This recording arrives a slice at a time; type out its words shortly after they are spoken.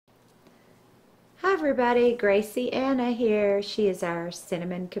Hi everybody, Gracie Anna here. She is our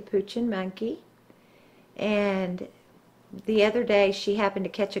cinnamon capuchin monkey. And the other day she happened to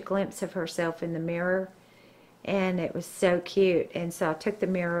catch a glimpse of herself in the mirror and it was so cute. And so I took the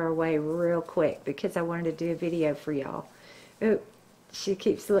mirror away real quick because I wanted to do a video for y'all. Oh, she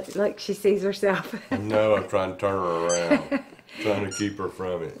keeps look, she sees herself. No, I'm trying to turn her around. Trying to keep her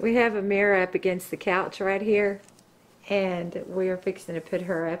from it. We have a mirror up against the couch right here. And we are fixing to put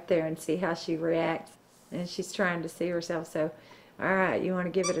her up there and see how she reacts. And she's trying to see herself. So, all right, you want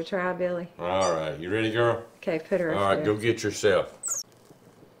to give it a try, Billy? All right, you ready, girl? Okay, put her up there. All right, go get yourself.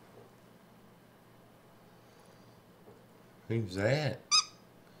 Who's that?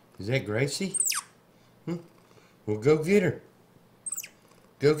 Is that Gracie? Well, go get her.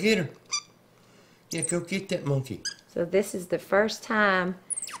 Go get her. Yeah, go get that monkey. So this is the first time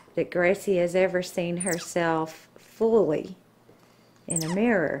that Gracie has ever seen herself fully in a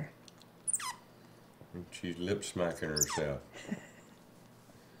mirror. She's lip smacking herself.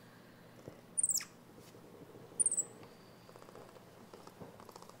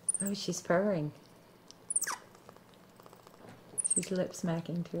 Oh, she's purring. She's lip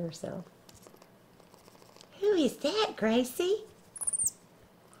smacking to herself. Who is that, Gracie?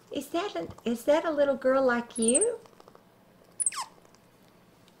 Is that a little girl like you?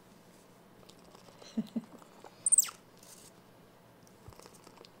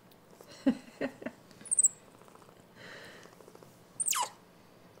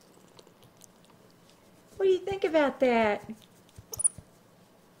 What do you think about that?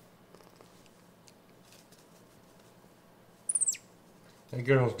 That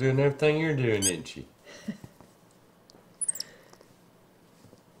girl's doing everything you're doing, isn't she?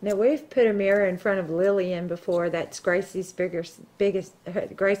 Now we've put a mirror in front of Lillian before. That's Gracie's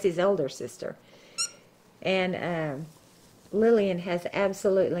Gracie's older sister, and Lillian has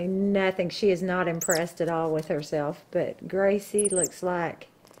absolutely nothing. She is not impressed at all with herself, but Gracie looks like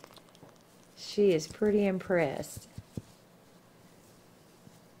she is pretty impressed.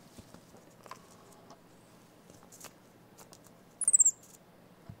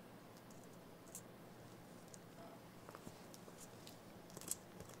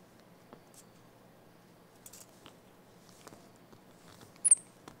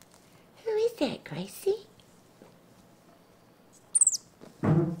 Who is that, Gracie?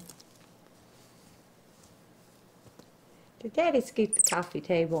 Did Daddy scoot the coffee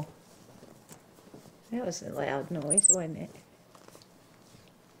table? That was a loud noise, wasn't it?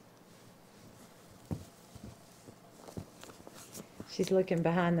 She's looking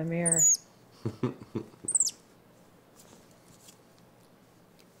behind the mirror.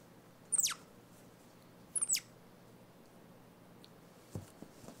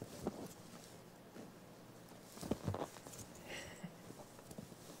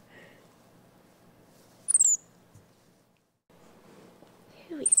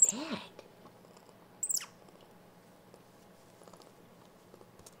 Who is that?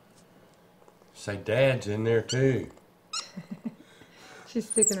 Say Dad's in there too. She's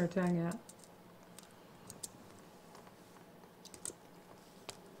sticking her tongue out.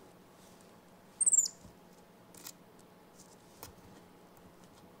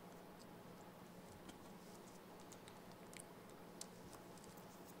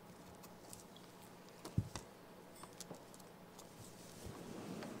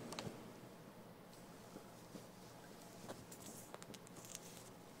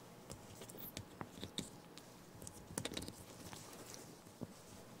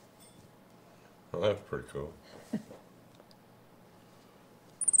 Well, that's pretty cool.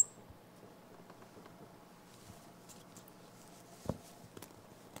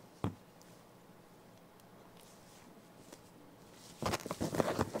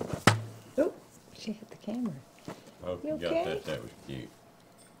 Oh, she hit the camera. Oh, You you got okay? that. That was cute.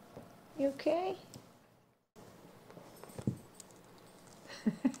 You okay?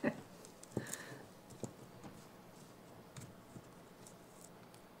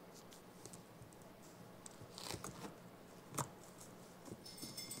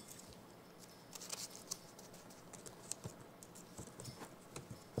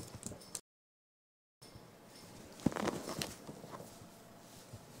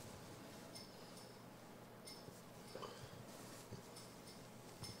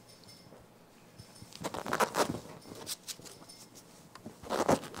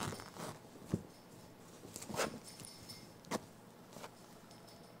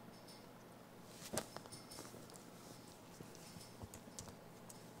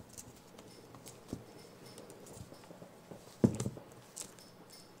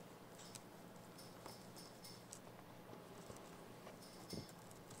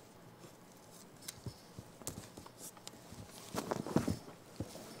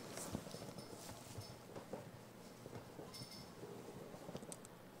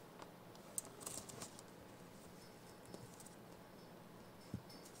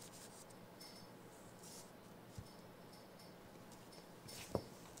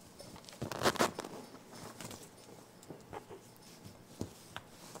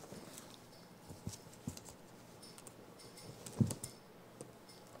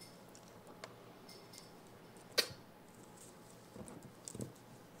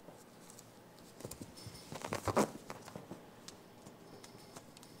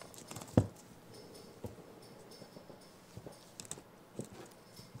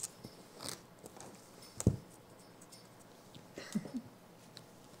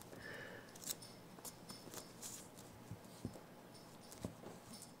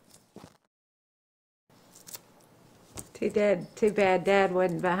 Too bad Dad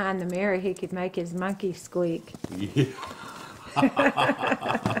wasn't behind the mirror. He could make his monkey squeak. Yeah.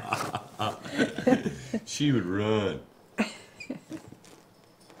 She would run.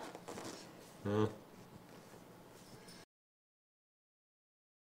 Huh?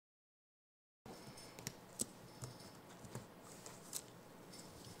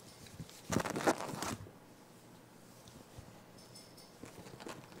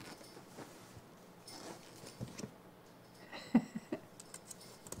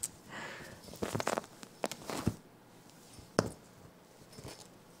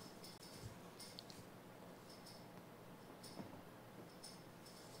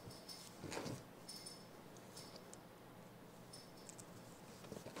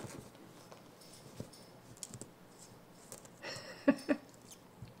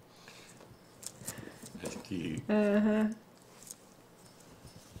 That's cute. Uh-huh.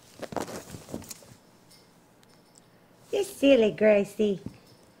 You're silly, Gracie.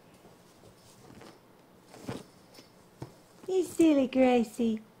 You silly,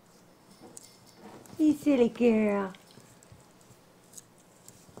 Gracie. You silly girl.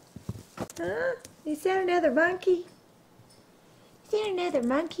 Huh? Is that another monkey? Is there another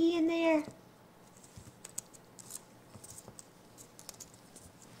monkey in there?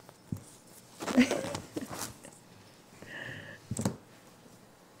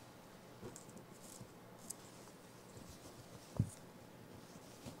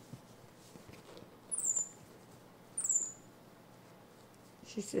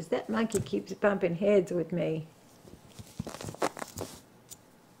 She says, that monkey keeps bumping heads with me.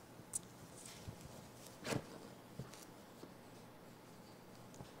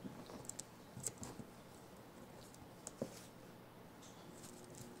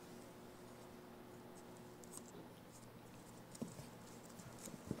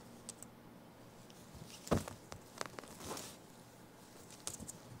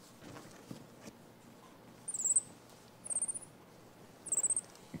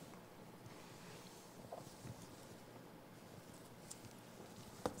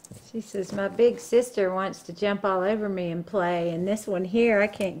 She says, my big sister wants to jump all over me and play, and this one here, I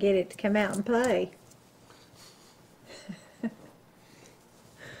can't get it to come out and play.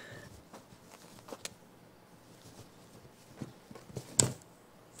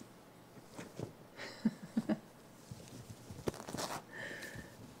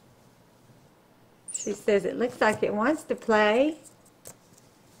 She says, it looks like it wants to play.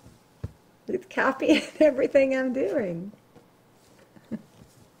 It's copying everything I'm doing.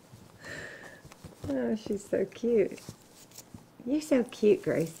 Oh, she's so cute. You're so cute,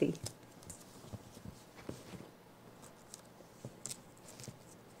 Gracie.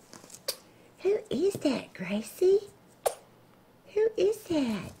 Who is that, Gracie? Who is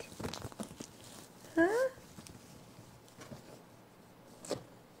that? Huh?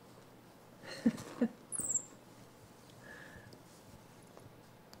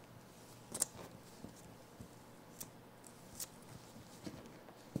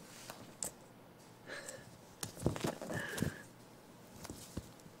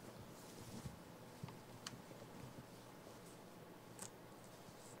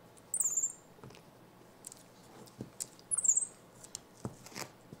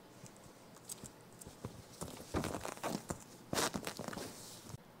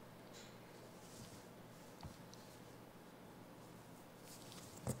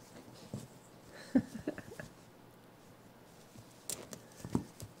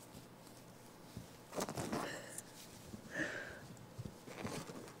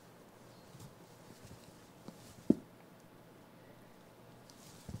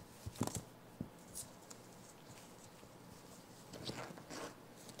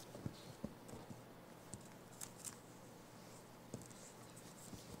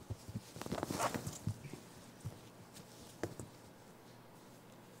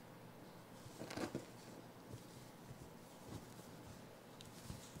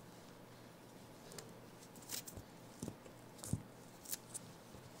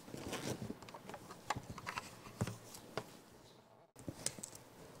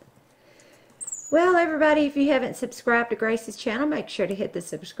 Well, everybody, if you haven't subscribed to Gracie's channel, make sure to hit the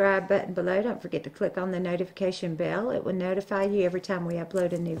subscribe button below. Don't forget to click on the notification bell. It will notify you every time we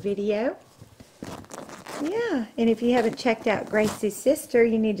upload a new video. Yeah, and if you haven't checked out Gracie's sister,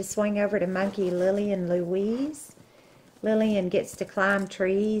 you need to swing over to Monkey Lillian Louise. Lillian gets to climb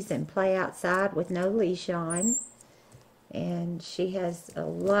trees and play outside with no leash on. And she has a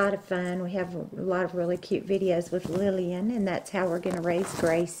lot of fun. We have a lot of really cute videos with Lillian, and that's how we're going to raise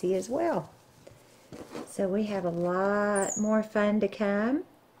Gracie as well. So we have a lot more fun to come.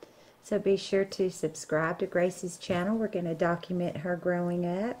 So be sure to subscribe to Gracie's channel. We're going to document her growing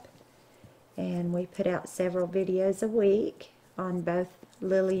up. And we put out several videos a week on both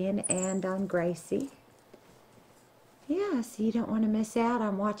Lillian and on Gracie. Yeah, so you don't want to miss out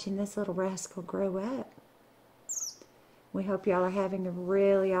on watching this little rascal grow up. We hope y'all are having a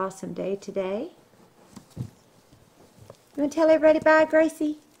really awesome day today. You want to tell everybody bye,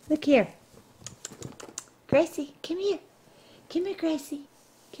 Gracie? Look here. Gracie, come here. Come here, Gracie.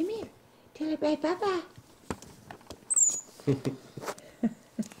 Come here. Tell everybody bye-bye.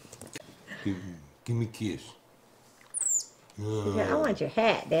 Give me a kiss. I want your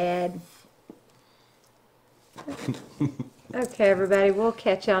hat, Dad. Okay, everybody. We'll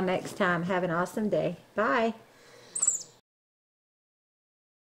catch y'all next time. Have an awesome day. Bye.